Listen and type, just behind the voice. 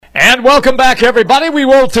And welcome back, everybody. We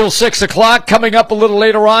will till 6 o'clock. Coming up a little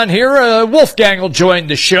later on here, Wolfgang will join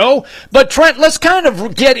the show. But, Trent, let's kind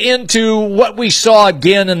of get into what we saw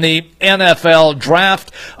again in the NFL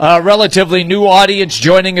draft. Relatively new audience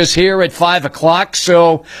joining us here at 5 o'clock.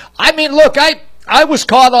 So, I mean, look, I was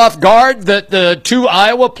caught off guard that the two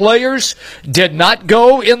Iowa players did not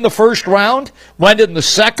go in the first round, went in the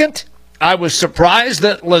second. I was surprised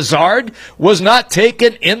that Lazard was not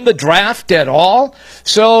taken in the draft at all.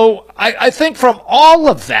 So I think from all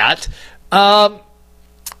of that,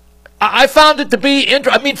 I found it to be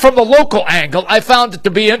interesting. From the local angle, I found it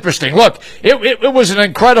to be interesting. Look, it was an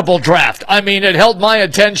incredible draft. It held my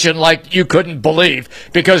attention like you couldn't believe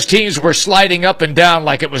because teams were sliding up and down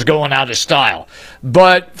like it was going out of style.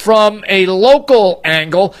 But from a local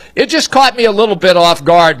angle, it just caught me a little bit off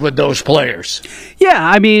guard with those players.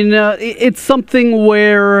 Yeah, it's something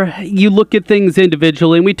where you look at things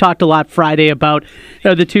individually, and we talked a lot Friday about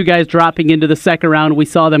the two guys dropping into the second round. We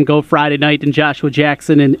saw them go Friday night, and Joshua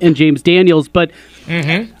Jackson and James Daniels, but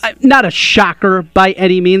not a shocker by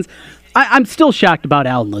any means. I'm still shocked about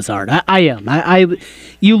Allen Lazard. I am.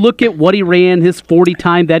 You look at what he ran, his 40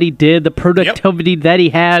 time that he did, the productivity that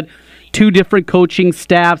he had, two different coaching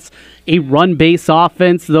staffs, a run-based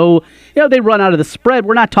offense, though they run out of the spread.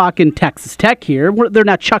 We're not talking Texas Tech here. They're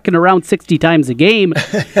not chucking around 60 times a game.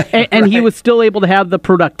 And right. He was still able to have the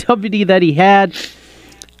productivity that he had.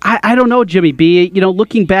 I don't know, Jimmy B.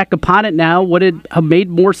 Looking back upon it now, would it have made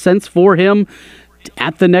more sense for him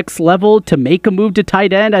at the next level to make a move to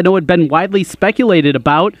tight end? I know it had been widely speculated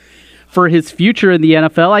about for his future in the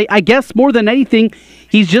NFL. I guess more than anything,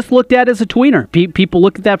 he's just looked at as a tweener. People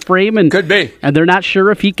look at that frame and could be, and they're not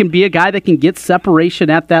sure if he can be a guy that can get separation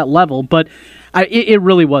at that level. But it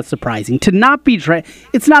really was surprising to not be drafted.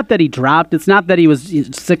 It's not that he dropped. It's not that he was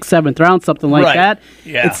 6th, 7th round, something like that.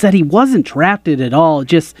 Yeah. It's that he wasn't drafted at all.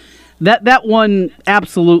 Just that one,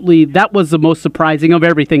 absolutely, that was the most surprising of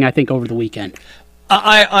everything, I think, over the weekend.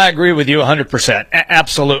 I agree with you 100%.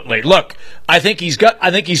 Absolutely. Look, I think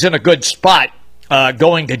he's in a good spot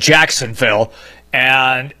going to Jacksonville,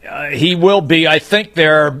 and he will be, I think,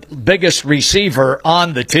 their biggest receiver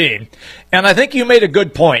on the team. And I think you made a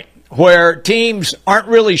good point where teams aren't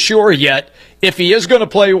really sure yet if he is going to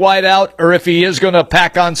play wide out or if he is going to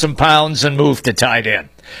pack on some pounds and move to tight end.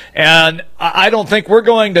 And I don't think we're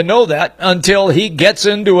going to know that until he gets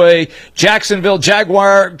into a Jacksonville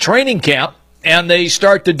Jaguar training camp and they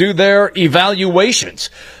start to do their evaluations.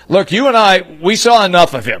 Look, you and I, we saw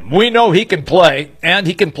enough of him. We know he can play, and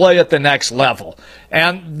he can play at the next level.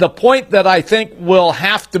 And the point that I think will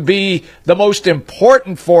have to be the most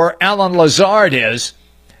important for Allen Lazard is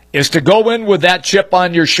to go in with that chip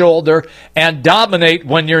on your shoulder and dominate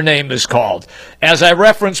when your name is called. As I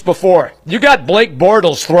referenced before, you got Blake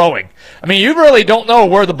Bortles throwing. You really don't know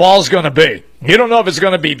where the ball's going to be. You don't know if it's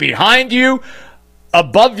going to be behind you,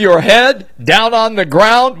 above your head, down on the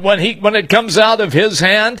ground when it comes out of his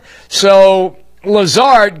hand. So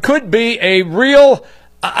Lazard could be a real,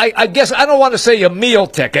 I guess I don't want to say a meal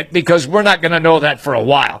ticket because we're not going to know that for a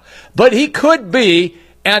while. But he could be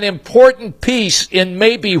an important piece in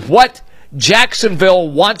maybe what Jacksonville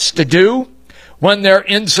wants to do when they're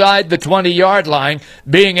inside the 20-yard line,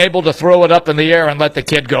 being able to throw it up in the air and let the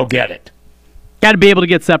kid go get it. Got to be able to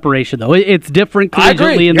get separation, though. It's different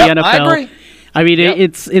collegiately in the NFL. I agree.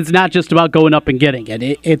 It's not just about going up and getting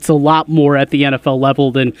it. It's a lot more at the NFL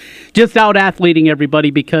level than just out-athleting everybody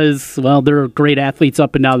because, well, there are great athletes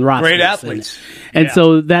up and down the roster. Great athletes. And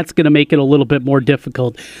so that's going to make it a little bit more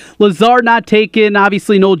difficult. Lazard not taken,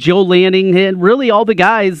 obviously no Joe Lanning, and really all the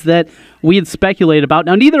guys that we had speculated about.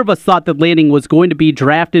 Now, neither of us thought that Lanning was going to be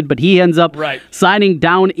drafted, but he ends up signing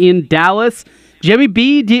down in Dallas. Jimmy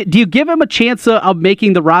B, do you give him a chance of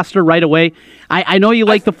making the roster right away? I know you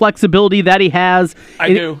like the flexibility that he has. I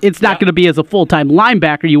do. It's not going to be as a full-time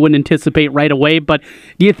linebacker you wouldn't anticipate right away, but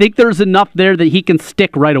do you think there's enough there that he can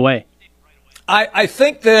stick right away? I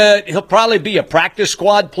think that he'll probably be a practice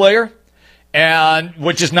squad player, and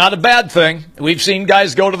which is not a bad thing. We've seen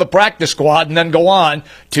guys go to the practice squad and then go on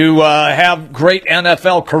to have great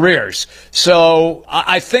NFL careers. So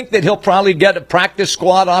I think that he'll probably get a practice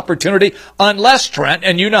squad opportunity unless, Trent,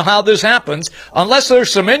 and you know how this happens, unless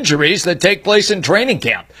there's some injuries that take place in training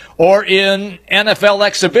camp or in NFL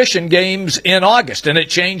exhibition games in August, and it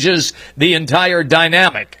changes the entire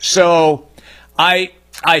dynamic. So I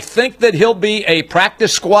think that he'll be a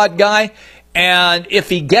practice squad guy. And if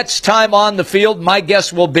he gets time on the field, my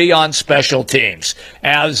guess will be on special teams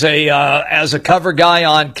as a cover guy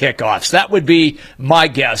on kickoffs. That would be my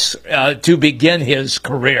guess to begin his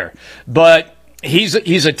career. But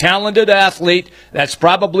He's a talented athlete. That's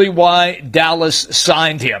probably why Dallas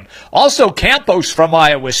signed him. Also, Campos from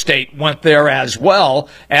Iowa State went there as well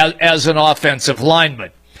as an offensive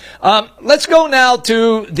lineman. Let's go now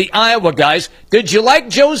to the Iowa guys. Did you like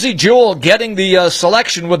Josey Jewell getting the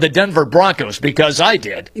selection with the Denver Broncos? Because I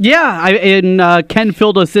did. Yeah, Ken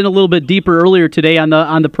filled us in a little bit deeper earlier today on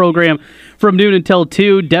the program from noon until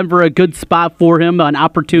 2. Denver, a good spot for him, an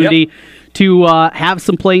opportunity to have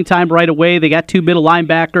some playing time right away. They got 2 middle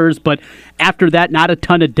linebackers, but after that, not a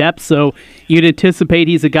ton of depth, so you'd anticipate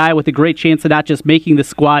he's a guy with a great chance of not just making the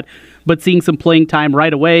squad, but seeing some playing time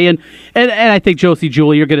right away. And I think Josey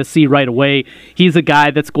Jewell, you're going to see right away, he's a guy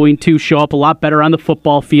that's going to show up a lot better on the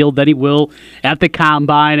football field than he will at the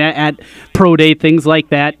combine, at pro day, things like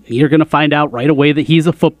that. You're going to find out right away that he's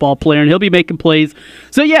a football player, and he'll be making plays.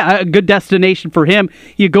 So, yeah, a good destination for him.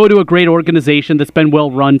 You go to a great organization that's been well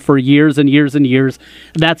run for years and years and years.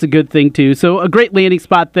 That's a good thing, too. So, a great landing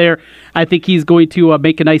spot there. I think he's going to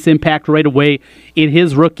make a nice impact right away in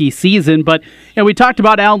his rookie season. But we talked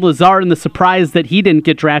about Allen Lazard and the surprise that he didn't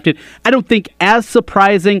get drafted. I don't think as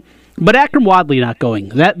surprising, but Akram Wadley not going.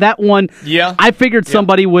 That one, I figured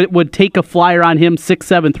somebody would take a flyer on him 6th,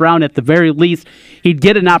 7th round at the very least. He'd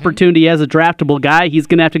get an opportunity as a draftable guy. He's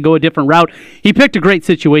going to have to go a different route. He picked a great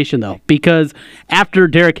situation, though, because after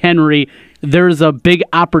Derrick Henry, there's a big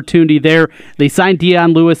opportunity there. They signed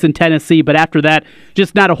Dion Lewis in Tennessee, but after that,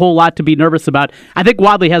 just not a whole lot to be nervous about. I think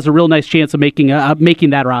Wadley has a real nice chance of making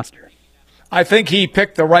that roster. I think he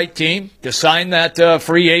picked the right team to sign that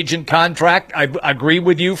free agent contract. I agree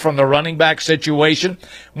with you from the running back situation.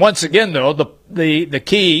 Once again, though, the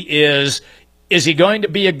key is he going to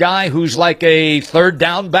be a guy who's like a third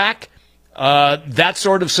down back? That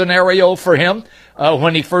sort of scenario for him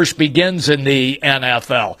when he first begins in the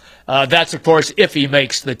NFL. That's, of course, if he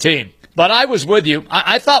makes the team. But I was with you.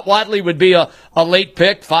 I thought Wadley would be a late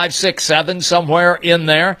pick, 5, 6, 7, somewhere in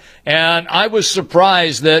there. And I was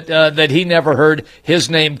surprised that he never heard his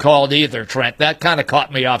name called either, Trent. That kind of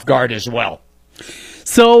caught me off guard as well.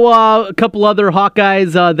 So a couple other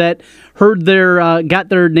Hawkeyes that heard got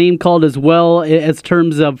their name called as well as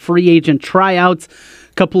terms of free agent tryouts.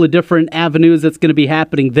 Couple of different avenues that's going to be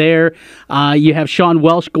happening there. You have Sean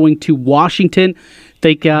Welsh going to Washington.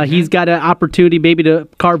 Think he's got an opportunity maybe to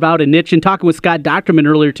carve out a niche. And talking with Scott Docterman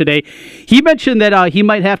earlier today, he mentioned that he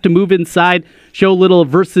might have to move inside, show a little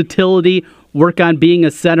versatility, work on being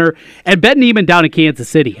a center. And Ben Niemann down in Kansas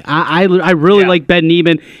City. I really like Ben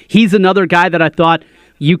Niemann. He's another guy that I thought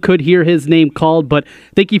you could hear his name called, but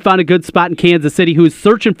I think he found a good spot in Kansas City, who's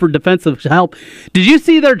searching for defensive help. Did you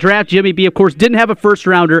see their draft? Jimmy B, of course, didn't have a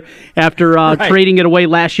first-rounder after trading it away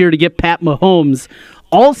last year to get Pat Mahomes.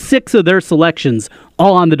 All 6 of their selections,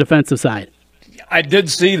 all on the defensive side. I did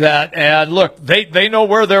see that, and look, they know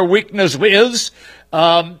where their weakness is,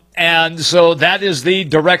 and so that is the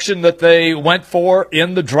direction that they went for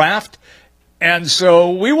in the draft. And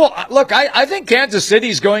so we will look. I think Kansas City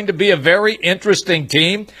is going to be a very interesting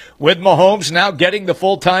team with Mahomes now getting the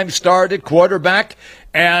full-time start at quarterback,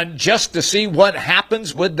 and just to see what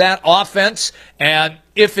happens with that offense, and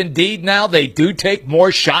if indeed now they do take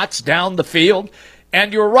more shots down the field.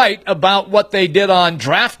 And you're right about what they did on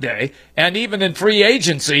draft day, and even in free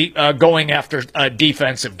agency, going after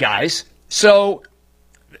defensive guys. So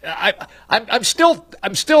I'm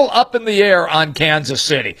still up in the air on Kansas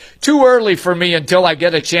City. Too early for me until I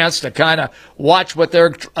get a chance to kind of watch what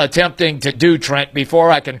they're attempting to do, Trent,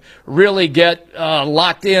 before I can really get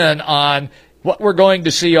locked in on what we're going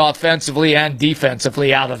to see offensively and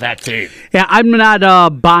defensively out of that team. Yeah, I'm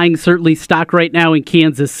not buying certainly stock right now in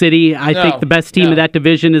Kansas City. I think the best team of that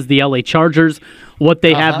division is the LA Chargers. What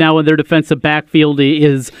they have now in their defensive backfield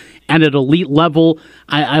is at an elite level.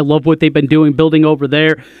 I love what they've been doing, building over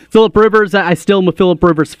there. Phillip Rivers, I still am a Phillip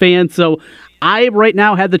Rivers fan, so I right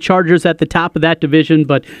now have the Chargers at the top of that division,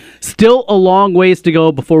 but still a long ways to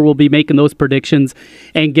go before we'll be making those predictions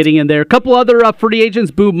and getting in there. A couple other free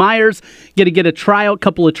agents. Boone Myers going to get a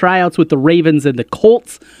couple of tryouts with the Ravens and the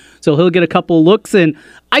Colts, so he'll get a couple of looks. And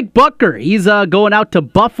Ike Bucker, he's going out to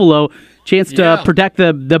Buffalo. Chance to protect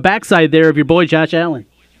the backside there of your boy Josh Allen.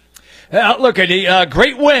 Look at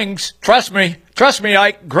great wings. Trust me,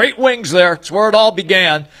 Ike. Great wings there. It's where it all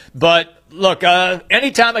began. But look,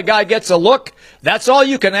 anytime a guy gets a look, that's all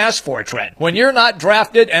you can ask for, Trent. When you're not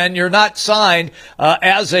drafted and you're not signed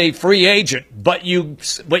as a free agent, but you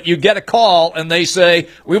get a call and they say,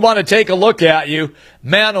 we want to take a look at you,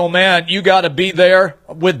 man, oh man, you got to be there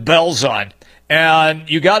with bells on. And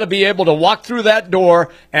you got to be able to walk through that door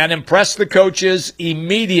and impress the coaches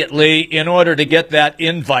immediately in order to get that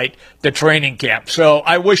invite to training camp. So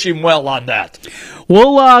I wish him well on that.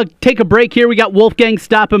 We'll take a break here. We got Wolfgang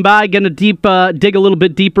stopping by, going to dig a little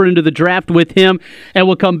bit deeper into the draft with him, and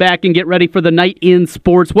we'll come back and get ready for the night in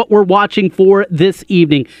sports, what we're watching for this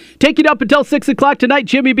evening. Take it up until 6 o'clock tonight,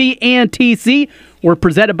 Jimmy B and TC. We're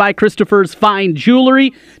presented by Christopher's Fine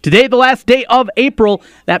Jewelry. Today, the last day of April.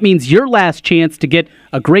 That means your last chance to get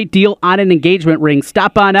a great deal on an engagement ring.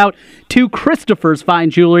 Stop on out to Christopher's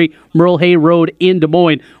Fine Jewelry, Merle Hay Road in Des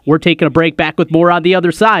Moines. We're taking a break. Back with more on the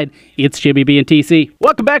other side. It's Jimmy B and TC.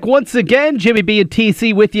 Welcome back once again. Jimmy B and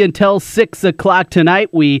TC with you until 6 o'clock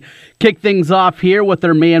tonight. We kick things off here with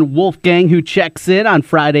our man Wolfgang, who checks in on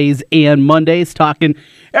Fridays and Mondays, talking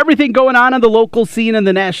everything going on the local scene and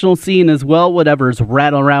the national scene as well, whatever's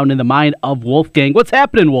rattling around in the mind of Wolfgang. What's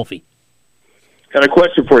happening, Wolfie? Got a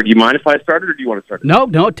question for you. Do you mind if I start it, or do you want to start it?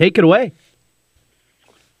 No, take it away.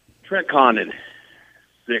 Trent Condon,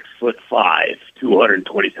 6'5",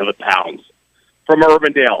 227 pounds, from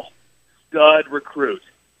Urbandale, stud recruit.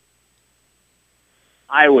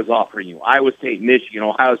 Iowa's offering you Iowa State, Michigan,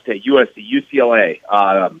 Ohio State, USC, UCLA,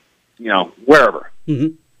 wherever.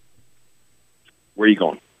 Mm-hmm. Where are you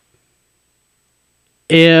going?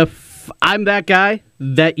 If I'm that guy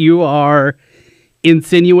that you are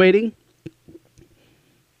insinuating,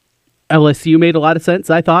 LSU made a lot of sense,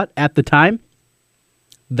 I thought, at the time.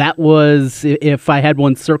 That was, if I had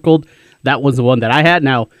one circled, that was the one that I had.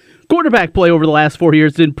 Now, quarterback play over the last 4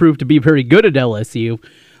 years didn't prove to be very good at LSU.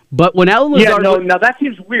 But when Alan Lazard... now that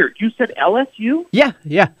seems weird. You said LSU? Yeah.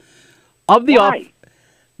 Of the Why?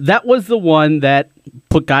 That was the one that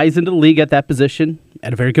put guys into the league at that position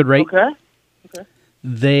at a very good rate. Okay.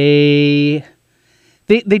 They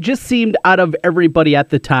just seemed, out of everybody at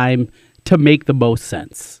the time, to make the most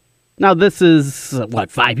sense. Now, this is,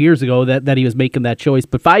 5 years ago that he was making that choice.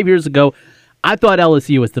 But 5 years ago, I thought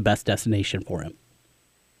LSU was the best destination for him.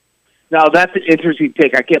 Now, that's an interesting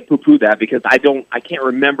take. I can't poo-poo that because I can't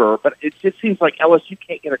remember. But it just seems like LSU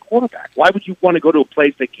can't get a quarterback. Why would you want to go to a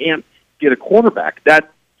place that can't get a quarterback?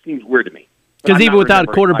 That seems weird to me. Because even without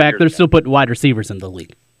a quarterback, they're still putting wide receivers in the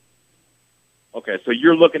league. Okay, so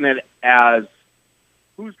you're looking at it as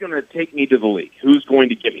who's going to take me to the league? Who's going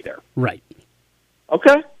to get me there? Right.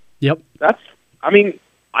 Okay. Yep.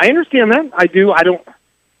 I understand that. I do.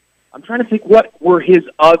 I'm trying to think what were his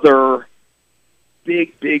other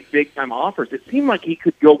big time offers. It seemed like he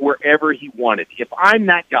could go wherever he wanted. If I'm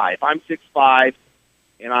that guy, if I'm 6'5",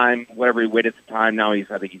 and I'm whatever he weighed at the time, now I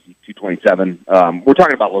think he's 227. We're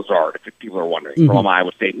talking about Lazard, if people are wondering, from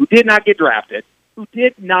Iowa State, who did not get drafted.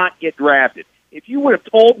 If you would have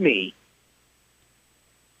told me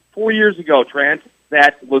 4 years ago, Trent,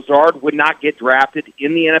 that Lazard would not get drafted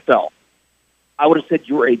in the NFL, I would have said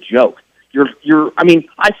you're a joke.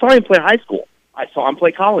 I saw him play high school. I saw him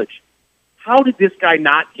play college. How did this guy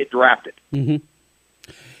not get drafted? Mm-hmm.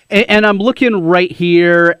 And I'm looking right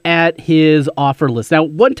here at his offer list. Now,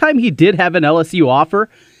 one time he did have an LSU offer,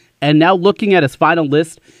 and now looking at his final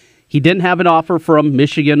list, he didn't have an offer from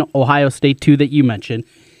Michigan, Ohio State, two that you mentioned.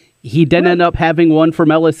 He didn't end up having one from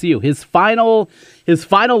LSU. His final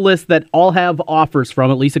list that all have offers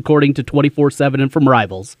from, at least according to 24/7 and from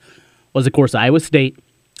Rivals, was, of course, Iowa State,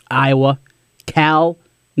 Iowa, Cal,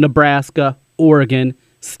 Nebraska, Oregon,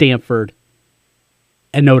 Stanford,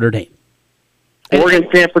 and Notre Dame. Oregon,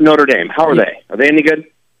 Stanford, Notre Dame. How are they? Are they any good?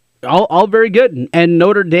 All very good. And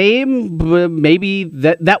Notre Dame, maybe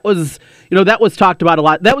that was talked about a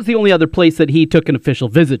lot. That was the only other place that he took an official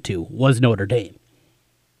visit to, was Notre Dame.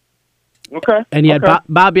 Okay. And you had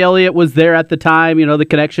Bobby Elliott was there at the time, the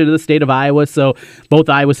connection to the state of Iowa, so both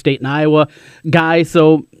Iowa State and Iowa guys,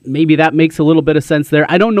 so maybe that makes a little bit of sense there.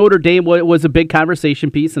 I know Notre Dame was a big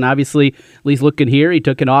conversation piece, and obviously, at least looking here, he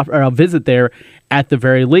took a visit there at the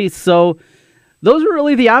very least, so those were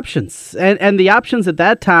really the options. And the options at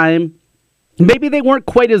that time, maybe they weren't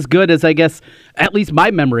quite as good as, I guess, at least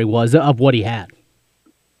my memory was of what he had.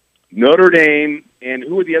 Notre Dame, and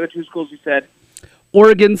who were the other two schools you said?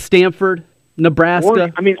 Oregon, Stanford,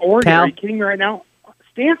 Nebraska. Oregon, Cal. Are you kidding me right now?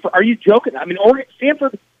 Stanford, are you joking?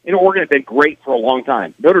 Stanford and Oregon have been great for a long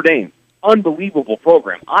time. Notre Dame, unbelievable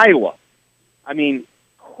program. Iowa,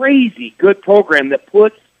 crazy good program that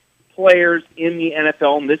puts players in the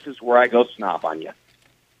NFL, and this is where I go snob on you.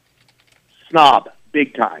 Snob,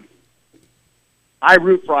 big time. I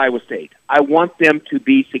root for Iowa State. I want them to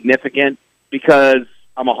be significant because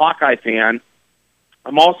I'm a Hawkeye fan.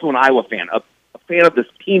 I'm also an Iowa fan, a fan of the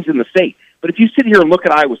teams in the state. But if you sit here and look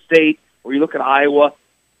at Iowa State or you look at Iowa,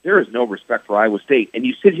 there is no respect for Iowa State. And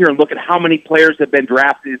you sit here and look at how many players have been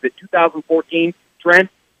drafted. Is it 2014, Trent?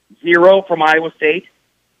 0 from Iowa State.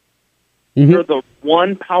 Mm-hmm. They're the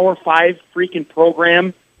one Power 5 freaking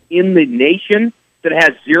program in the nation that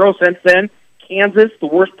has 0 since then. Kansas, the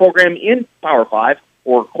worst program in Power 5,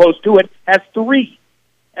 or close to it, has 3.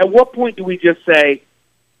 At what point do we just say,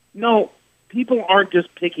 no, people aren't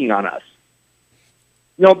just picking on us?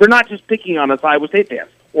 No, they're not just picking on us Iowa State fans.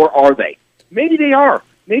 Or are they? Maybe they are.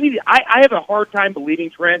 Maybe I have a hard time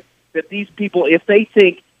believing, Trent, that these people, if they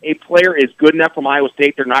think a player is good enough from Iowa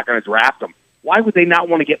State, they're not going to draft them. Why would they not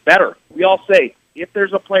want to get better? We all say, if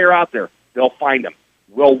there's a player out there, they'll find him.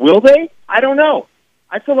 Well, will they? I don't know.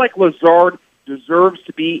 I feel like Lazard deserves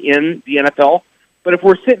to be in the NFL, but if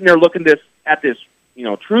we're sitting there looking at this,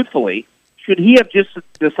 truthfully, should he have just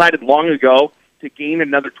decided long ago to gain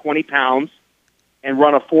another 20 pounds and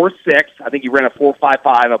run a 4.6? I think he ran a 4.55,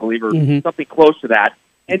 I believe, or something close to that,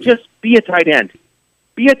 and just be a tight end.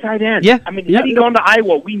 Be a tight end. Yeah. I mean, had he gone to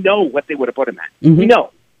Iowa, we know what they would have put him at. We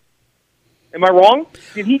know. Am I wrong?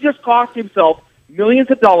 Did he just cost himself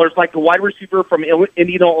millions of dollars like the wide receiver from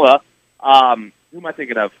Indianola? Who am I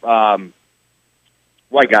thinking of?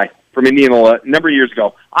 White guy from Indianola a number of years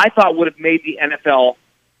ago. I thought would have made the NFL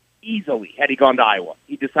easily had he gone to Iowa.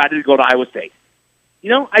 He decided to go to Iowa State.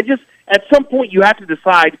 At some point you have to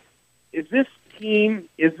decide, is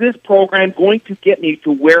this program going to get me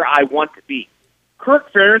to where I want to be?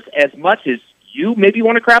 Kirk Ferentz, as much as you maybe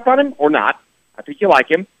want to crap on him or not, I think you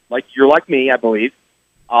like him. Like you're like me, I believe.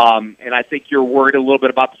 And I think you're worried a little bit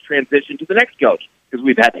about the transition to the next coach because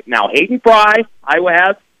we've had now Hayden Fry, Iowa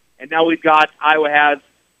has, and now Iowa has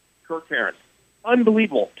Kirk Ferentz.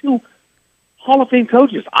 Unbelievable. 2 Hall of Fame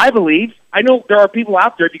coaches, I believe. I know there are people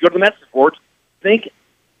out there, if you go to the Mets reports, think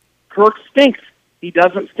Kirk stinks. He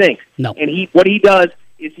doesn't stink. No. And what he does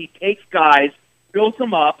is he takes guys, builds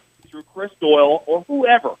them up through Chris Doyle or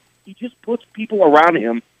whoever. He just puts people around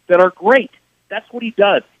him that are great. That's what he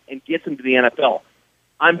does and gets him to the NFL.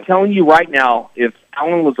 I'm telling you right now, if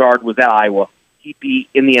Allen Lazard was at Iowa, he'd be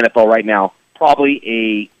in the NFL right now, probably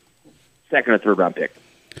a second or third round pick.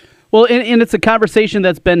 Well, and it's a conversation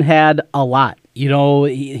that's been had a lot.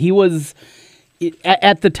 He was,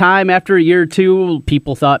 at the time, after a year or two,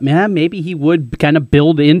 people thought, man, maybe he would kind of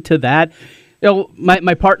build into that.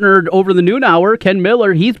 My partner over the noon hour, Ken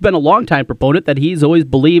Miller, he's been a longtime proponent that he's always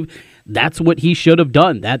believed that's what he should have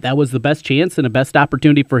done. That was the best chance and the best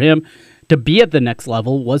opportunity for him to be at the next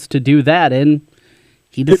level was to do that, and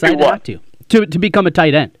he decided not to become a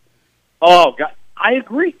tight end. Oh, God, I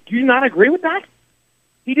agree. Do you not agree with that?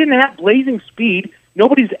 He didn't have blazing speed.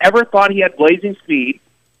 Nobody's ever thought he had blazing speed.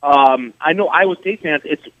 I know Iowa State fans.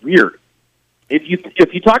 It's weird. If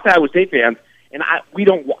you talk to Iowa State fans, and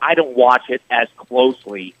I don't watch it as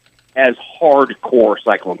closely as hardcore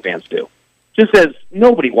Cyclone fans do. Just as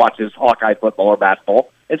nobody watches Hawkeye football or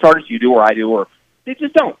basketball as hard as you do or I do, or they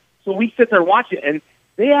just don't. So we sit there and watch it, and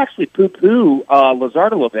they actually poo-poo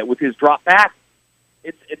Lazard a little bit with his drop back.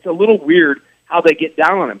 It's a little weird how they get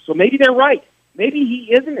down on him. So maybe they're right. Maybe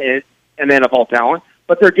he isn't an NFL talent,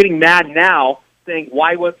 but they're getting mad now, saying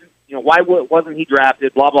why wasn't he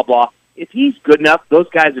drafted? Blah blah blah. If he's good enough, those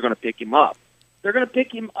guys are going to pick him up. They're going to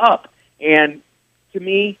pick him up. And to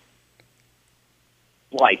me,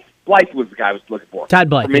 Blythe was the guy I was looking for. Todd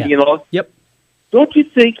Blythe. From Indianola. Yep. Don't you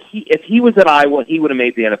think if he was at Iowa, he would have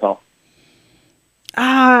made the NFL?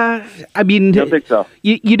 I mean, I don't think so.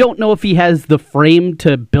 You don't know if he has the frame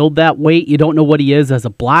to build that weight. You don't know what he is as a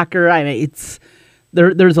blocker. I mean, it's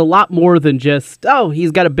there's a lot more than just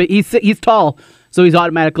he's got a big he's tall, so he's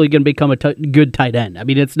automatically going to become a good tight end. I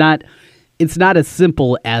mean, it's not as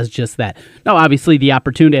simple as just that. Now, obviously, the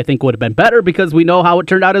opportunity I think would have been better because we know how it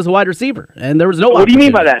turned out as a wide receiver, and there was no. What do you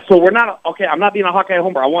mean by that? So we're not okay. I'm not being a Hawkeye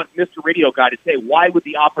homer. I want Mr. Radio Guy to say why would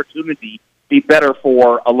the opportunity be better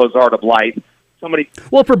for a Lazard of Blythe?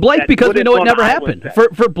 Well, for Blythe, because we know it never happened.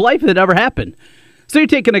 For Blythe, it never happened. So you're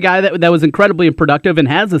taking a guy that was incredibly unproductive and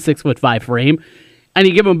has a 6'5" frame, and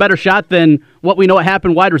you give him a better shot than what we know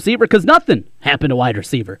happened wide receiver, because nothing happened to wide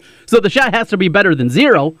receiver. So the shot has to be better than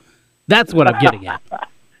 0. That's what I'm getting at.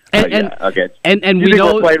 And we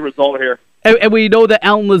know playing result here. And we know that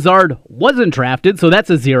Allen Lazard wasn't drafted, so that's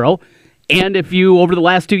a 0. And if you, over the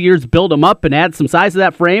last 2 years, build him up and add some size to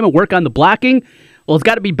that frame and work on the blocking, well, it's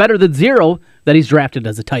got to be better than 0 that he's drafted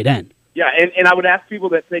as a tight end. Yeah, and I would ask people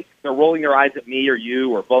that think they're rolling their eyes at me or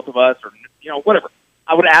you or both of us or whatever.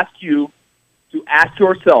 I would ask you to ask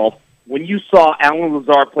yourself, when you saw Allen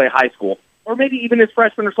Lazard play high school, or maybe even his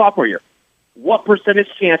freshman or sophomore year, what percentage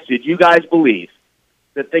chance did you guys believe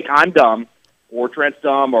that think I'm dumb or Trent's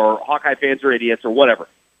dumb or Hawkeye fans are idiots or whatever?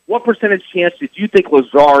 what percentage chance did you think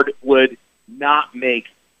Lazard would not make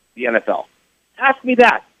the NFL? Ask me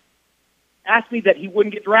that. Ask me that he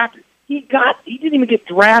wouldn't get drafted. He didn't even get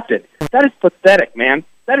drafted. That is pathetic, man.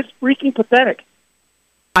 That is freaking pathetic.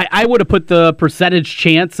 I would have put the percentage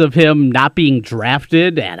chance of him not being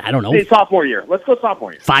drafted at, I don't know. Say sophomore year. Let's go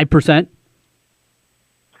sophomore year. 5%.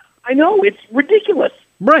 I know, it's ridiculous.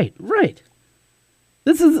 Right.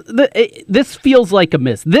 This feels like a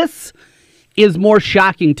miss. This is more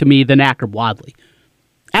shocking to me than Akram Wadley.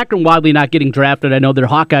 Akram Wadley not getting drafted, I know there are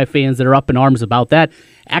Hawkeye fans that are up in arms about that.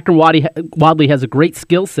 Akram Wadley has a great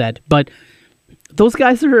skill set, but those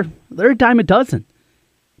guys they're a dime a dozen.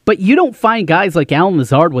 But you don't find guys like Allen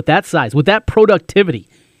Lazard with that size, with that productivity.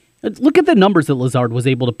 Look at the numbers that Lazard was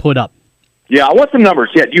able to put up. Yeah, I want some numbers.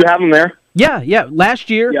 Yeah, do you have them there? Yeah. Last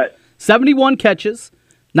year, 71 catches,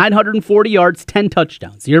 940 yards, 10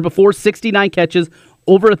 touchdowns. The year before, 69 catches,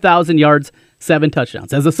 over 1,000 yards, 7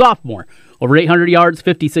 touchdowns. As a sophomore, over 800 yards,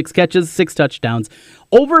 56 catches, 6 touchdowns.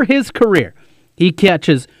 Over his career, he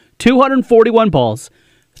catches 241 balls,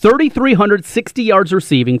 3,360 yards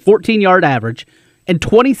receiving, 14-yard average, and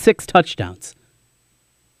 26 touchdowns.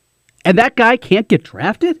 And that guy can't get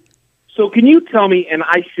drafted? So can you tell me, and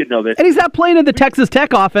I should know this. And he's not playing in the Texas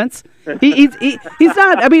Tech offense. He's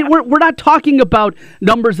not. I mean, we're not talking about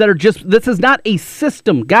numbers that are just, this is not a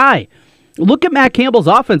system guy. Look at Matt Campbell's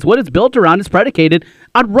offense. What it's built around is predicated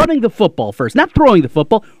on running the football first, not throwing the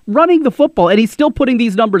football, running the football. And he's still putting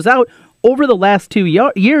these numbers out over the last 2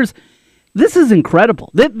 years. This is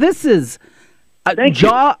incredible. This is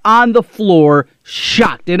jaw on the floor,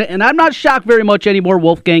 shocked. And I'm not shocked very much anymore,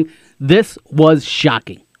 Wolfgang. This was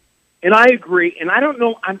shocking. And I agree. And I don't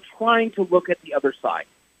know, I'm trying to look at the other side.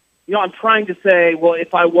 I'm trying to say, well,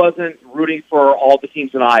 if I wasn't rooting for all the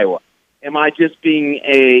teams in Iowa, am I just being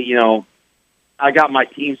I got my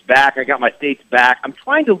team's back, I got my state's back. I'm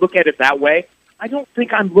trying to look at it that way. I don't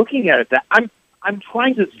think I'm looking at it that. I'm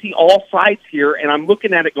trying to see all sides here, and I'm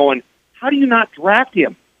looking at it going, how do you not draft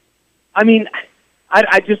him? I mean,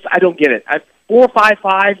 I don't get it.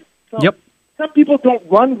 4.55. Yep. Some people don't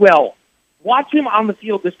run well. Watch him on the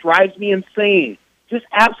field. This drives me insane. Just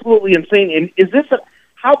absolutely insane. And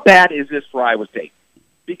how bad is this for Iowa State?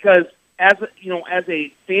 Because as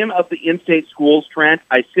a fan of the in-state schools, Trent,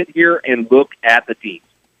 I sit here and look at the teams,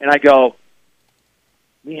 and I go,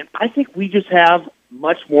 man, I think we just have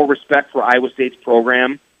much more respect for Iowa State's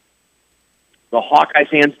program, the Hawkeye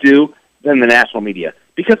fans do, than the national media.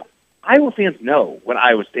 Because Iowa fans know what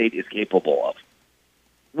Iowa State is capable of.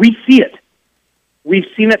 We see it. We've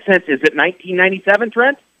seen it since, is it 1997,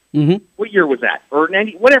 Trent? Mm-hmm. What year was that? Or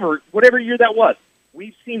 90, whatever year that was.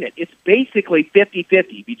 We've seen it. It's basically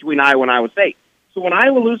 50-50 between Iowa and Iowa State. So when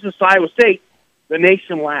Iowa loses to Iowa State, the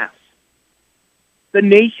nation laughs. The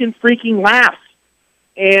nation freaking laughs.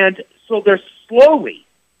 And so they're slowly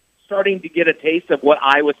starting to get a taste of what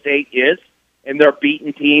Iowa State is, and they're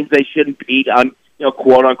beating teams they shouldn't beat,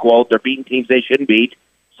 quote unquote. They're beating teams they shouldn't beat.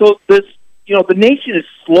 So the nation is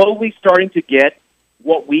slowly starting to get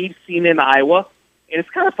what we've seen in Iowa, and it's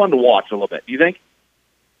kind of fun to watch a little bit. Do you think?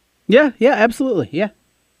 Yeah, absolutely, yeah.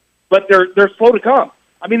 But they're slow to come.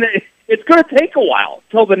 I mean, it's going to take a while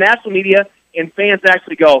till the national media and fans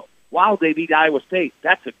actually go, wow, they beat Iowa State.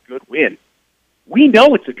 That's a good win. We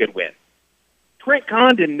know it's a good win. Trent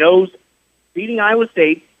Condon knows beating Iowa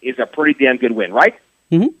State is a pretty damn good win, right?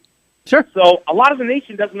 Mm-hmm. Sure. So a lot of the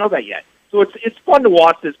nation doesn't know that yet. So it's fun to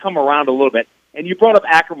watch this come around a little bit. And you brought up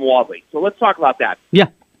Akram Wadley. So let's talk about that. Yeah.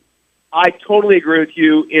 I totally agree with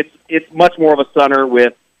you. It's much more of a stunner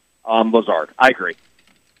with Lazard. I agree.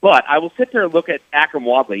 But I will sit there and look at Akram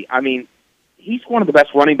Wadley. I mean, he's one of the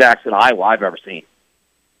best running backs in Iowa I've ever seen.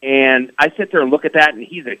 And I sit there and look at that, and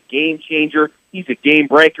he's a game changer. He's a game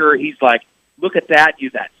breaker. He's like, look at that.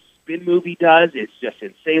 That spin move he does. It's just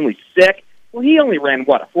insanely sick. Well, he only ran, a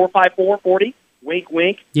 4.54 40? Wink,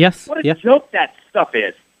 wink. Yes. What a joke that stuff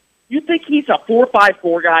is. You think he's a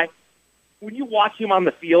 4.54 guy? When you watch him on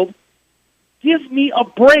the field, give me a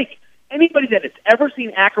break. Anybody that has ever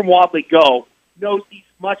seen Akram Wadley go knows he's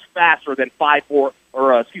much faster than 5.4 or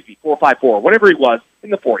 4.54, whatever he was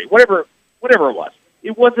in the 40, whatever it was.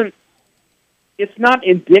 It's not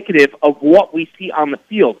indicative of what we see on the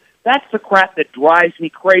field. That's the crap that drives me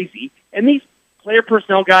crazy. And these player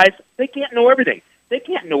personnel guys, they can't know everything. They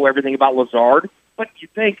can't know everything about Lazard. But you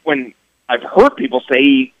think when I've heard people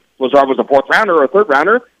say Lazard was a 4th rounder or a 3rd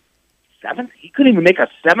rounder, 7th, he couldn't even make a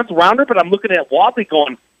 7th rounder, but I'm looking at Wadley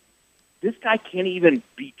going, this guy can't even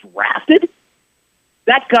be drafted?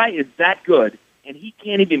 That guy is that good, and he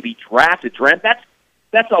can't even be drafted, Trent.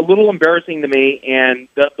 That's a little embarrassing to me, and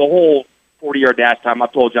the whole 40-yard dash time,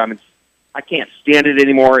 I've told you I'm I can't stand it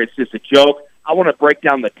anymore. It's just a joke. I want to break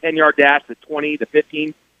down the 10-yard dash, the 20, the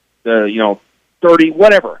 15, the 30,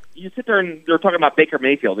 whatever. You sit there and they're talking about Baker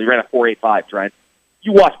Mayfield. He ran a 4.85, Trent.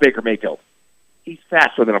 You watch Baker Mayfield. He's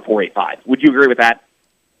faster than a 4.85. Would you agree with that?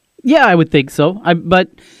 Yeah, I would think so. But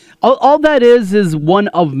all that is one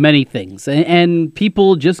of many things, and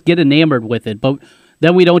people just get enamored with it. But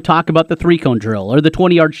then we don't talk about the 3-cone drill or the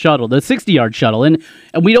 20-yard shuttle, the 60-yard shuttle, and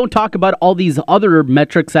we don't talk about all these other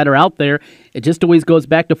metrics that are out there. It just always goes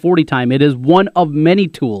back to 40 time. It is one of many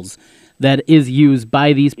tools that is used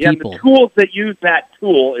by these people. The tools that use that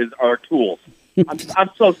tool are tools. I'm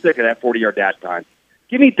so sick of that 40-yard dash time.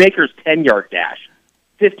 Give me Baker's 10-yard dash,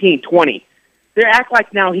 15, 20. They act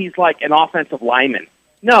like now he's like an offensive lineman.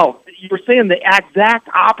 No, you were saying the exact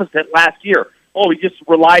opposite last year. Oh, he just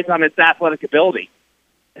relies on his athletic ability.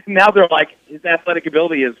 Now they're like, his athletic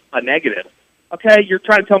ability is a negative. Okay, you're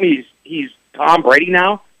trying to tell me he's Tom Brady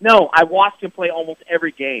now? No, I watched him play almost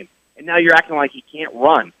every game, and now you're acting like he can't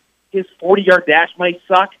run. His 40-yard dash might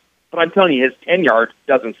suck, but I'm telling you, his 10-yard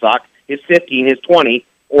doesn't suck. His 15, his 20,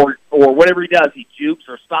 or whatever he does, he jukes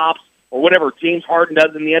or stops or whatever James Harden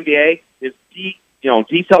does in the NBA, his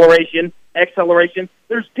deceleration, acceleration.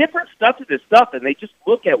 There's different stuff to this stuff, and they just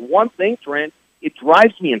look at one thing, Trent. It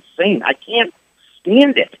drives me insane. I can't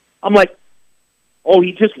stand it. I'm like, oh,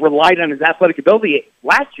 he just relied on his athletic ability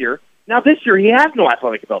last year. Now this year he has no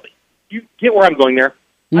athletic ability. You get where I'm going there?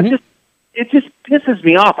 Mm-hmm. It just pisses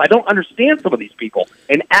me off. I don't understand some of these people.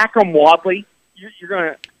 And Akram Wadley, you're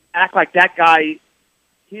going to act like that guy,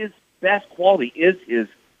 his best quality is his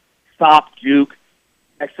stop, juke,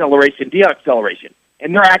 acceleration, de-acceleration.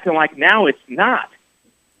 And they're acting like now it's not.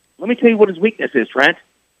 Let me tell you what his weakness is, Trent.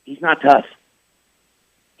 He's not tough.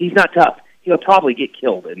 He's not tough. He'll probably get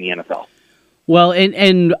killed in the NFL. Well,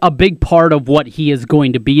 and a big part of what he is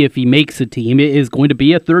going to be if he makes a team is going to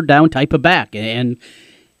be a third down type of back. And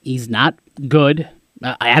he's not good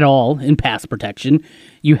at all in pass protection.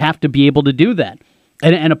 You have to be able to do that.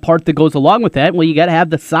 And a part that goes along with that, well, you got to have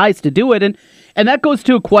the size to do it. And that goes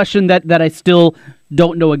to a question that I still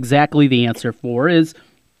don't know exactly the answer for is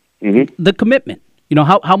the commitment. You know,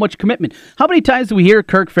 how much commitment? How many times do we hear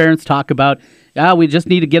Kirk Ferentz talk about, we just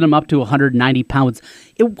need to get him up to 190 pounds?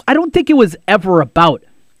 I don't think it was ever about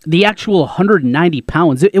the actual 190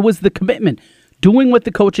 pounds. It was the commitment, doing what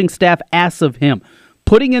the coaching staff asks of him,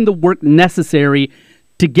 putting in the work necessary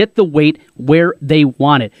to get the weight where they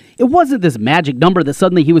want it. It wasn't this magic number that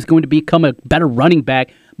suddenly he was going to become a better running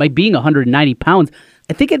back by being 190 pounds.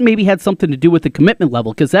 I think it maybe had something to do with the commitment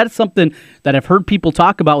level, because that's something that I've heard people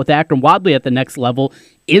talk about with Akram Wadley at the next level.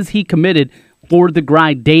 Is he committed for the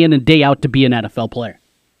grind day in and day out to be an NFL player?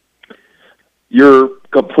 You're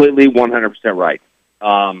completely 100% right.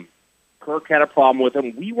 Kirk had a problem with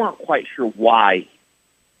him. We weren't quite sure why.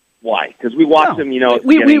 Because we watched him,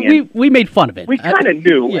 we made fun of it. We kind of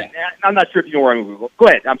knew. Yeah. I'm not sure if you know where I'm going. Go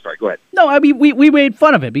ahead. I'm sorry. Go ahead. No, I mean, we made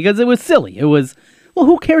fun of it because it was silly. It was, well,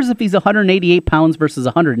 who cares if he's 188 pounds versus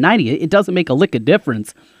 190? It doesn't make a lick of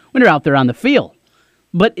difference when you're out there on the field.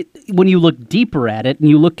 But when you look deeper at it and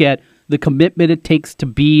you look at the commitment it takes to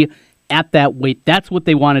be at that weight, that's what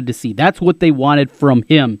they wanted to see. That's what they wanted from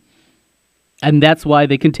him. And that's why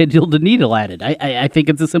they continued to needle at it. I think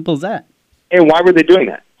it's as simple as that. And why were they doing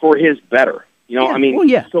that? For his better.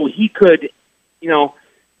 So he could, so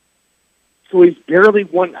he's barely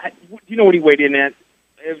one. Do you know what he weighed in at?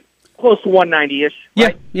 Close to 190-ish.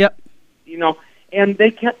 Right? Yeah. Yep. And they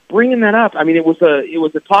kept bringing that up. I mean, it was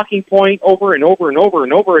a talking point over and over and over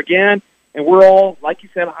and over again. And we're all, like you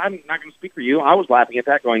said, I'm not going to speak for you. I was laughing at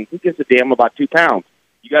that going, who gives a damn about 2 pounds?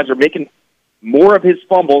 You guys are making more of his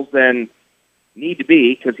fumbles than need to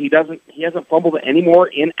be, because he hasn't fumbled any more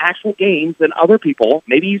in actual games than other people.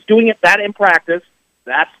 Maybe he's doing that in practice.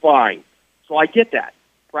 That's fine. So I get that.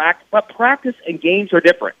 But practice and games are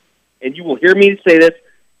different. And you will hear me say this.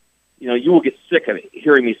 You will get sick of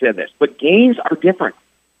hearing me say this. But games are different.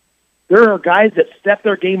 There are guys that step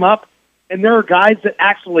their game up, and there are guys that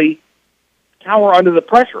actually cower under the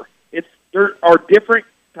pressure. There are different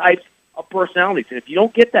types of personalities. And if you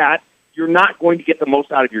don't get that, you're not going to get the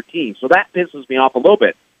most out of your team. So that pisses me off a little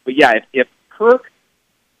bit. But yeah, if Kirk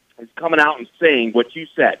is coming out and saying what you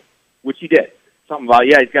said, which he did, something about,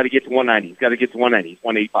 he's got to get to 190, he's got to get to 190, he's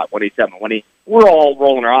 185, 187, 180, we're all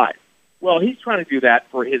rolling our eyes. Well, he's trying to do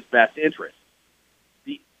that for his best interest.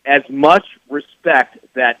 As much respect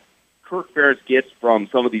that Kirk Ferentz gets from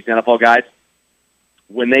some of these NFL guys,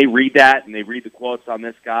 when they read that and they read the quotes on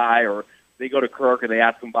this guy, or they go to Kirk and they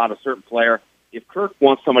ask him about a certain player, if Kirk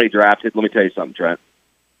wants somebody drafted, let me tell you something, Trent.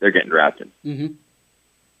 They're getting drafted. Mm-hmm.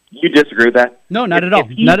 You disagree with that? No, not at all.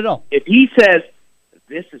 Not at all. If he says,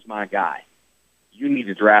 this is my guy. You need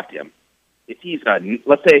to draft him. If he's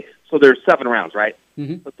let's say, so there's 7 rounds, right?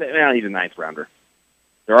 Mm-hmm. Let's say, he's a 9th rounder.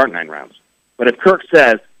 There aren't 9 rounds. But if Kirk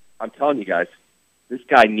says, I'm telling you guys, this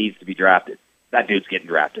guy needs to be drafted, that dude's getting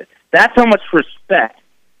drafted. That's how much respect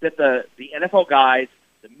that the NFL guys,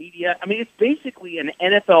 the media, it's basically an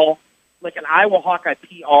NFL, like an Iowa Hawkeye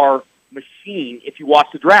PR machine if you watch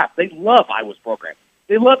the draft. They love Iowa's program.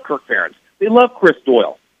 They love Kirk Ferentz. They love Chris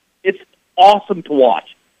Doyle. It's awesome to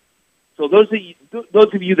watch. So those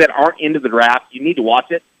of you that aren't into the draft, you need to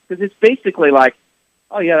watch it because it's basically like,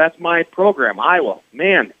 oh, yeah, that's my program, Iowa.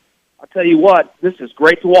 Man, I'll tell you what, this is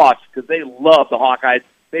great to watch because they love the Hawkeyes.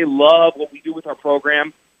 They love what we do with our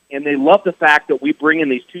program, and they love the fact that we bring in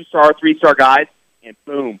these 2-star, 3-star guys, and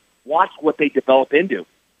boom, watch what they develop into.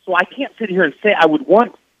 So I can't sit here and say I would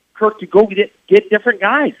want Kirk to go get different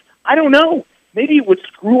guys. I don't know. Maybe it would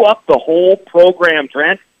screw up the whole program,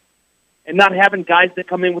 Trent, and not having guys that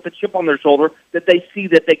come in with a chip on their shoulder that they see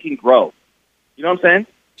that they can grow. You know what I'm saying?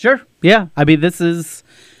 Sure. Yeah. This is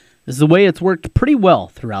the way it's worked pretty well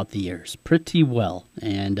throughout the years. Pretty well.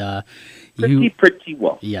 And pretty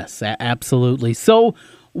well. Yes, absolutely. So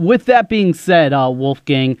with that being said,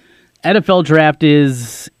 Wolfgang, NFL draft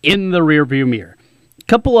is in the rearview mirror. A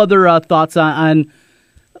couple other thoughts on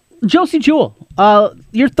Josey Jewell.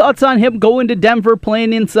 Your thoughts on him going to Denver,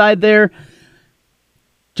 playing inside there?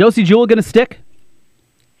 Josey Jewell going to stick?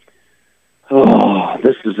 Oh,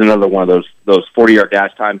 this is another one of those 40-yard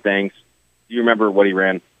dash time things. Do you remember what he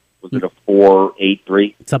ran? Was it a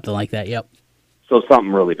 4.83? Something like that, yep. So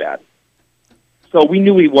something really bad. So we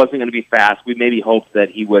knew he wasn't going to be fast. We maybe hoped that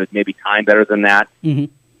he would maybe time better than that. Mm-hmm.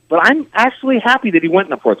 But I'm actually happy that he went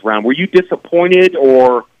in the 4th round. Were you disappointed,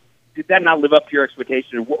 or did that not live up to your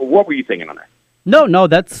expectation? What were you thinking on that? No,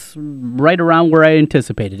 that's right around where I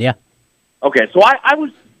anticipated, yeah. Okay, so I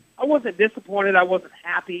wasn't disappointed. I wasn't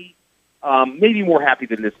happy. Maybe more happy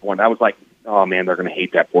than disappointed. I was like, oh, man, they're going to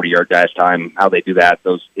hate that 40-yard dash time, how they do that,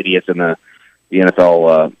 those idiots in the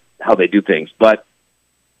NFL, how they do things. But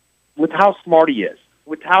with how smart he is,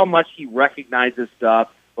 with how much he recognizes stuff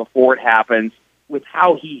before it happens, with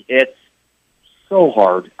how he hits so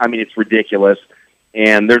hard, it's ridiculous.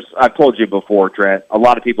 And I've told you before, Trent, a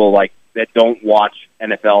lot of people that don't watch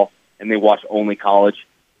NFL and they watch only college.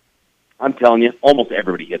 I'm telling you, almost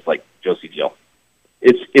everybody hits like Josey Jewell.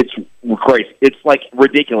 It's crazy. It's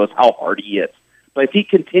ridiculous how hard he hits. But if he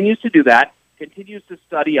continues to do that, continues to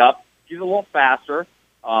study up, get a little faster,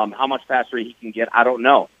 how much faster he can get, I don't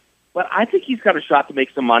know. But I think he's got a shot to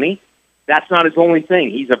make some money. That's not his only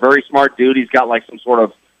thing. He's a very smart dude. He's got some sort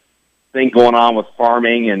of thing going on with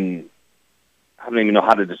farming, and I don't even know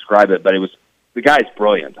how to describe it, but the guy's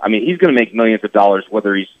brilliant. He's going to make millions of dollars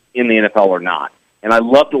whether he's in the NFL or not. And I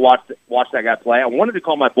love to watch that guy play. I wanted to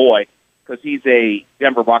call my boy because he's a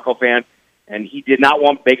Denver Bronco fan, and he did not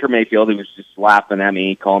want Baker Mayfield. He was just laughing at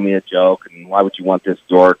me, calling me a joke, and why would you want this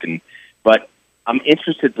dork? But I'm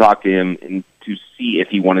interested to talk to him and to see if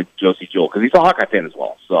he wanted Josey Jewell because he's a Hawkeye fan as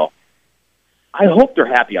well. So I hope they're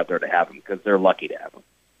happy out there to have him because they're lucky to have him.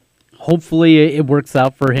 Hopefully it works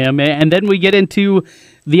out for him. And then we get into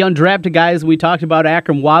the undrafted guys. We talked about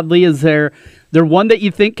Akrum Wadley. Is there one that you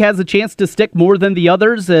think has a chance to stick more than the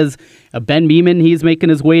others? As Ben Meeman, he's making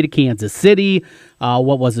his way to Kansas City.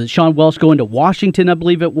 What was it? Sean Welsh going to Washington, I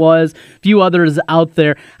believe it was. A few others out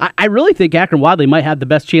there. I really think Akrum Wadley might have the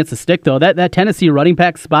best chance to stick, though. That Tennessee running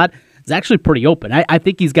back spot is actually pretty open. I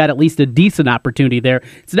think he's got at least a decent opportunity there.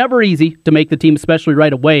 It's never easy to make the team, especially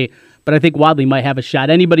right away, but I think Wadley might have a shot.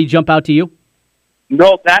 Anybody jump out to you?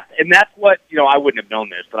 No, that's what, I wouldn't have known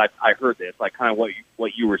this, but I heard this, kind of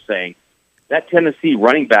what you were saying. That Tennessee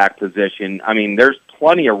running back position, there's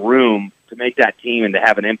plenty of room to make that team and to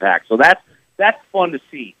have an impact. So that's fun to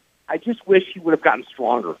see. I just wish he would have gotten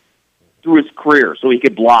stronger through his career so he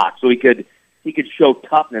could block, so he could show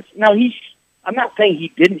toughness. Now, I'm not saying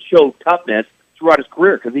he didn't show toughness throughout his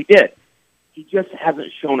career, because he did. He just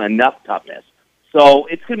hasn't shown enough toughness. So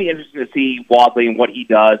it's going to be interesting to see Wadley and what he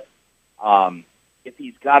does if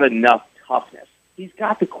he's got enough toughness. He's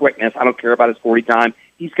got the quickness. I don't care about his 40 time.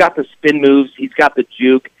 He's got the spin moves. He's got the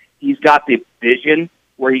juke. He's got the vision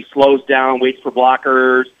where he slows down, waits for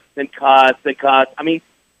blockers, then cuts.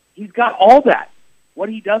 He's got all that. What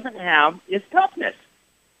he doesn't have is toughness.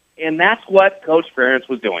 And that's what Coach Ferentz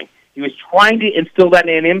was doing. He was trying to instill that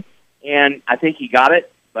in him, and I think he got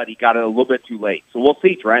it, but he got it a little bit too late. So we'll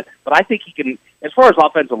see, Trent. But I think he can, as far as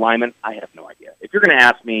offensive linemen, I have no idea. If you're going to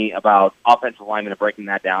ask me about offensive linemen and breaking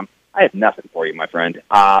that down, I have nothing for you, my friend.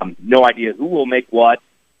 No idea who will make what.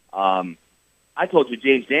 I told you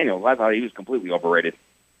James Daniels, I thought he was completely overrated.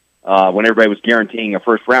 when everybody was guaranteeing a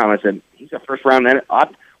first round. I said, he's a first round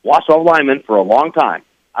Wausau lineman for a long time.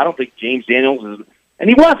 I don't think James Daniels is, and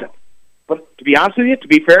he wasn't. But to be honest with you, to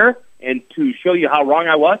be fair, and to show you how wrong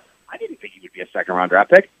I was, I didn't think he would be a second-round draft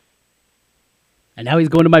pick. And now he's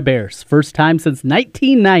going to my Bears. First time since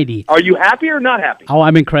 1990. Are you happy or not happy? Oh,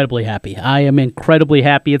 I'm incredibly happy. I am incredibly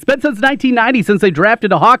happy. It's been since 1990 since they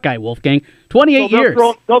drafted a Hawkeye, Wolfgang. 28 years.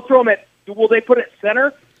 They'll throw him at, will they put it at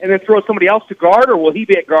center and then throw somebody else to guard, or will he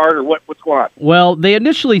be at guard, or what's going on? Well, they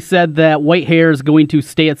initially said that Whitehair is going to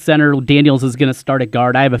stay at center. Daniels is going to start at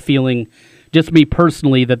guard. I have a feeling, just me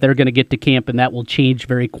personally, that they're going to get to camp and that will change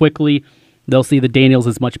very quickly. They'll see that Daniels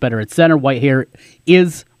is much better at center. Whitehair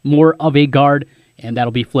is more of a guard, and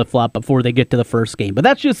that'll be flip-flop before they get to the first game. But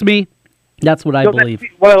that's just me. That's what I believe.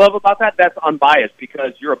 What I love about that's unbiased,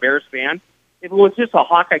 because you're a Bears fan. If it was just a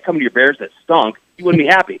Hawkeye coming to your Bears that stunk, you wouldn't be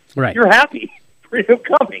happy. Right. You're happy for him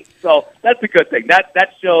coming. So that's a good thing. That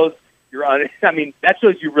shows that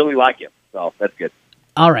shows you really like him. So that's good.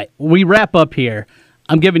 All right. We wrap up here.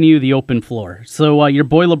 I'm giving you the open floor. So your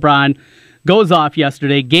boy LeBron goes off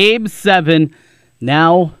yesterday. Game 7.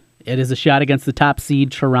 Now it is a shot against the top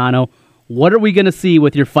seed, Toronto. What are we going to see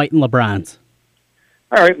with your fighting LeBrons?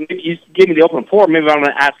 All right. Maybe you gave me the open floor. Maybe I'm going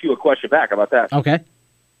to ask you a question back. How about that? Okay.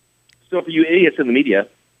 So for you idiots in the media,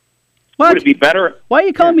 What? would it be better? Why are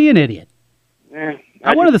you calling me an idiot?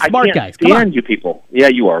 I'm one of the smart guys. Come on. You people. Yeah,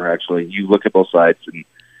 you are, actually. You look at both sides and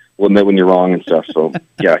will admit when you're wrong and stuff. So,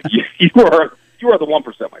 yeah, you are the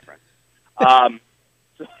 1%, my friend.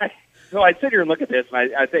 So I sit here and look at this,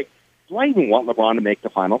 and I think, do I even want LeBron to make the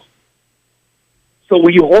finals? So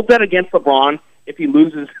will you hold that against LeBron if he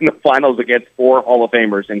loses in the finals against 4 Hall of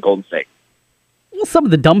Famers in Golden State? Well, some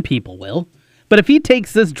of the dumb people will. But if he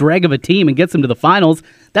takes this drag of a team and gets them to the finals,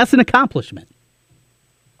 that's an accomplishment.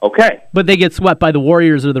 Okay. But they get swept by the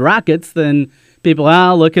Warriors or the Rockets, then people,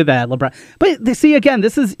 look at that, LeBron. But they see, again,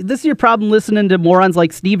 this is your problem listening to morons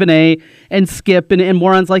like Stephen A. and Skip and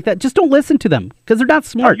morons like that. Just don't listen to them because they're not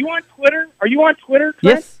smart. Are you on Twitter?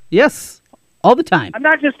 Trent? Yes, all the time. I'm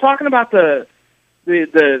not just talking about the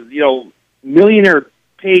millionaire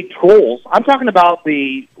paid trolls. I'm talking about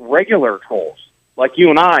the regular trolls like you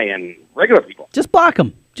and I and regular people. Just block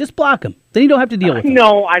them. Then you don't have to deal with them.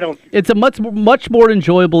 No, I don't. It's a much more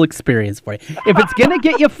enjoyable experience for you. If it's going to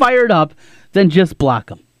get you fired up, then just block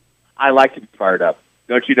them. I like to be fired up.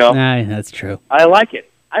 Don't you know? That's true. I like it.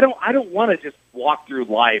 I don't want to just walk through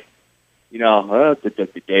life, picking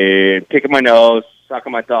my nose,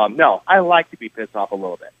 sucking my thumb. No, I like to be pissed off a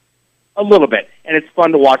little bit. And it's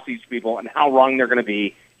fun to watch these people and how wrong they're going to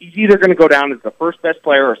be. He's either going to go down as the first best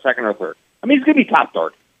player or second or third. I mean, he's going to be top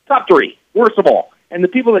third, top 3, worst of all. And the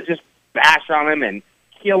people that just bash on him and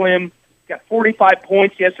kill him, got 45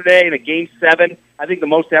 points yesterday in a Game 7. I think the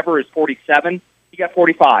most ever is 47. He got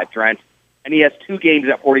 45, Trent. And he has 2 games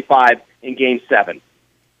at 45 in Game 7.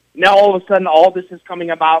 Now, all of a sudden, all this is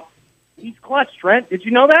coming about. He's clutch, Trent. Did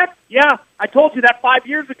you know that? Yeah, I told you that 5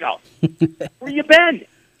 years ago. Where you been?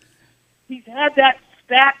 He's had that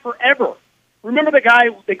stat forever. Remember the guy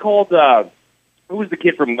they called, who was the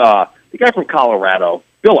kid from, the guy from Colorado?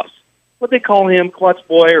 Billups. What they call him, Clutch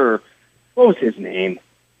Boy, or what was his name?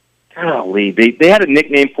 Golly, they had a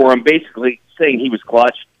nickname for him, basically saying he was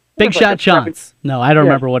clutch. Big Shot Chance. No, I don't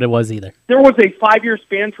remember what it was either. There was a 5-year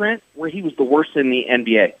span, Trent, where he was the worst in the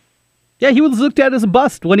NBA. Yeah, he was looked at as a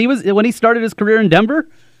bust when he started his career in Denver.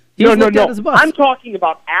 He was looked at as a bust. I'm talking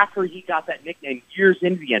about after he got that nickname years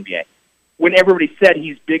into the NBA, when everybody said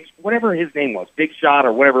he's big, whatever his name was, Big Shot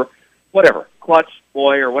or whatever, Clutch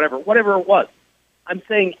Boy or whatever it was. I'm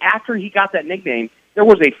saying after he got that nickname, there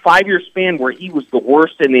was a 5-year span where he was the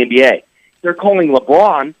worst in the NBA. They're calling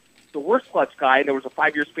LeBron the worst clutch guy, and there was a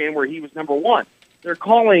 5-year span where he was number 1. They're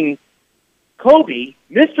calling Kobe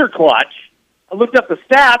Mr. Clutch. I looked up the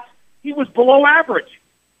stats. He was below average.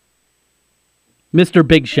 Mr.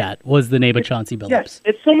 Big Shot was the name of Chauncey Billups. Yes,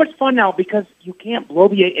 it's so much fun now because you can't blow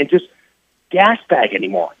the and just gas bag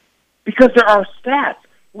anymore because there are stats,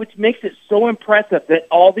 which makes it so impressive that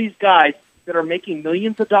all these guys that are making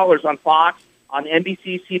millions of dollars on Fox, on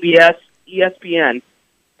NBC, CBS, ESPN,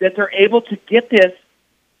 that they're able to get this.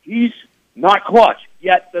 He's not clutch,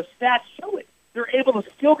 yet the stats show it. They're able to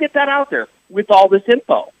still get that out there with all this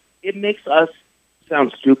info. It makes us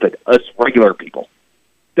sound stupid, us regular people,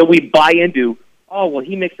 that we buy into, oh, well,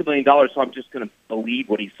 he makes $1 million, so I'm just going to believe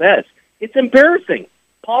what he says. It's embarrassing.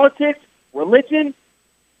 Politics, religion,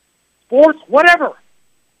 sports, whatever.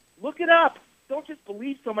 Look it up. Don't just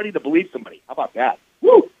believe somebody to believe somebody. How about that?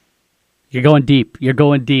 Woo! You're going deep,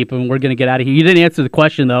 and we're going to get out of here. You didn't answer the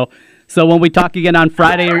question, though. So when we talk again on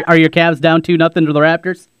Friday, are your Cavs down 2-0 to the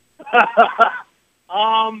Raptors?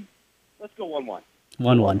 go 1-1.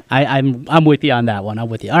 1-1. I'm with you on that one. I'm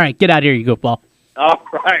with you. All right, get out of here, you goofball. All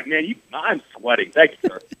right, man. I'm sweating. Thank you,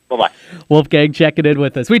 sir. Bye-bye. Wolfgang checking in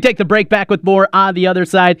with us. We take the break, back with more on the other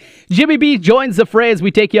side. Jimmy B joins the fray as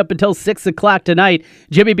we take you up until 6 o'clock tonight.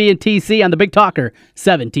 Jimmy B and TC on the Big Talker,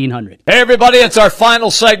 1700. Hey, everybody, it's our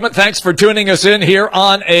final segment. Thanks for tuning us in here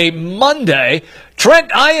on a Monday.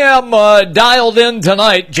 Trent, I am dialed in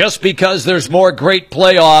tonight just because there's more great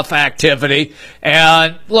playoff activity.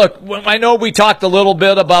 And look, I know we talked a little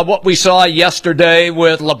bit about what we saw yesterday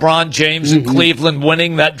with LeBron James and Cleveland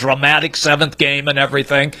winning that dramatic 7th game and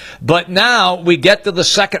everything. But now we get to the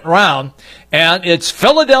second round, and it's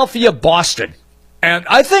Philadelphia-Boston. And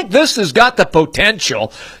I think this has got the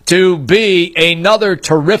potential to be another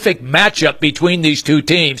terrific matchup between these two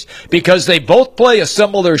teams because they both play a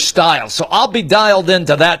similar style. So I'll be dialed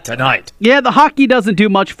into that tonight. Yeah, the hockey doesn't do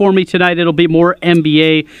much for me tonight. It'll be more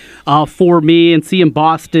NBA for me, and seeing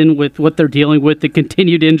Boston with what they're dealing with, the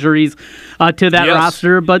continued injuries to that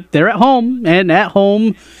roster. But they're at home, and at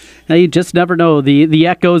home, you just never know. The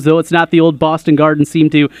echoes, though it's not the old Boston Garden, seem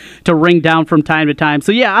to ring down from time to time.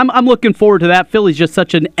 So, yeah, I'm looking forward to that. Philly's just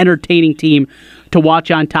such an entertaining team to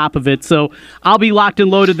watch on top of it. So I'll be locked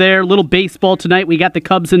and loaded there. A little baseball tonight. We got the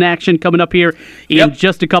Cubs in action coming up here in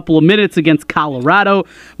just a couple of minutes against Colorado.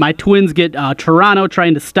 My Twins get Toronto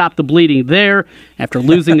trying to stop the bleeding there after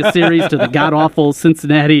losing a series to the god-awful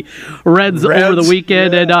Cincinnati Reds over the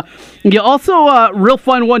weekend. Yeah. And also real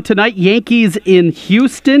fun one tonight, Yankees in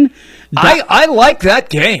Houston. I like that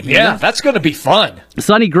game. Yeah, that's going to be fun.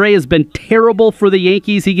 Sonny Gray has been terrible for the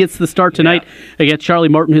Yankees. He gets the start tonight against Charlie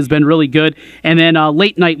Martin, who's been really good. And then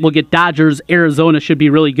late night, we'll get Dodgers. Arizona should be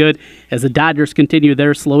really good as the Dodgers continue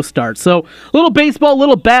their slow start. So a little baseball, a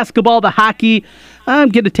little basketball, the hockey. I'm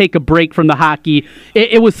going to take a break from the hockey.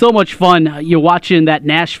 It was so much fun. You're watching that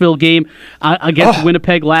Nashville game against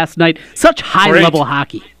Winnipeg last night. Such high-level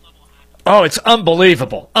hockey. Oh, it's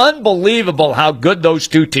unbelievable. Unbelievable how good those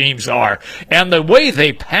two teams are. And the way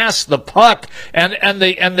they pass the puck and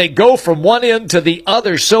they go from one end to the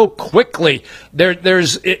other so quickly.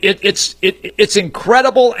 It's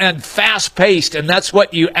incredible and fast paced, and that's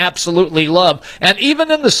what you absolutely love. And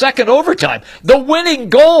even in the second overtime, the winning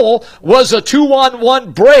goal was a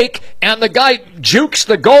 2-on-1 break, and the guy jukes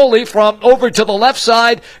the goalie from over to the left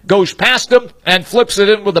side, goes past him, and flips it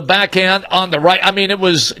in with a backhand on the right. I mean, it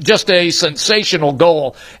was just a sensational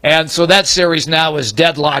goal, and so that series now is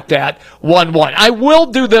deadlocked at 1-1. I will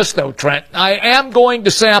do this, though, Trent. I am going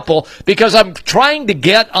to sample because I'm trying to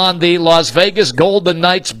get on the Las Vegas Golden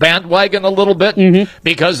Knights bandwagon a little bit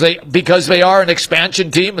because they are an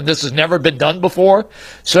expansion team, and this has never been done before.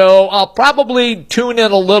 So I'll probably tune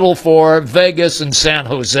in a little for Vegas and San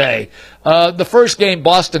Jose. The first game,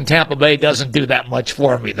 Boston-Tampa Bay, doesn't do that much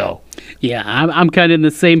for me, though. Yeah, I'm kind of in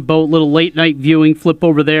the same boat. Little late-night viewing, flip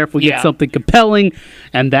over there if we get something compelling,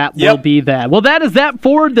 and that will be that. Well, that is that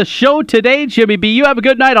for the show today, Jimmy B. You have a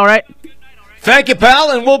good night, all right? Thank you,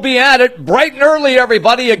 pal, and we'll be at it bright and early,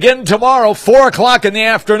 everybody, again tomorrow, 4 o'clock in the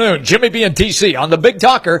afternoon. Jimmy B and TC on the Big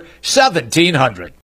Talker, 1700.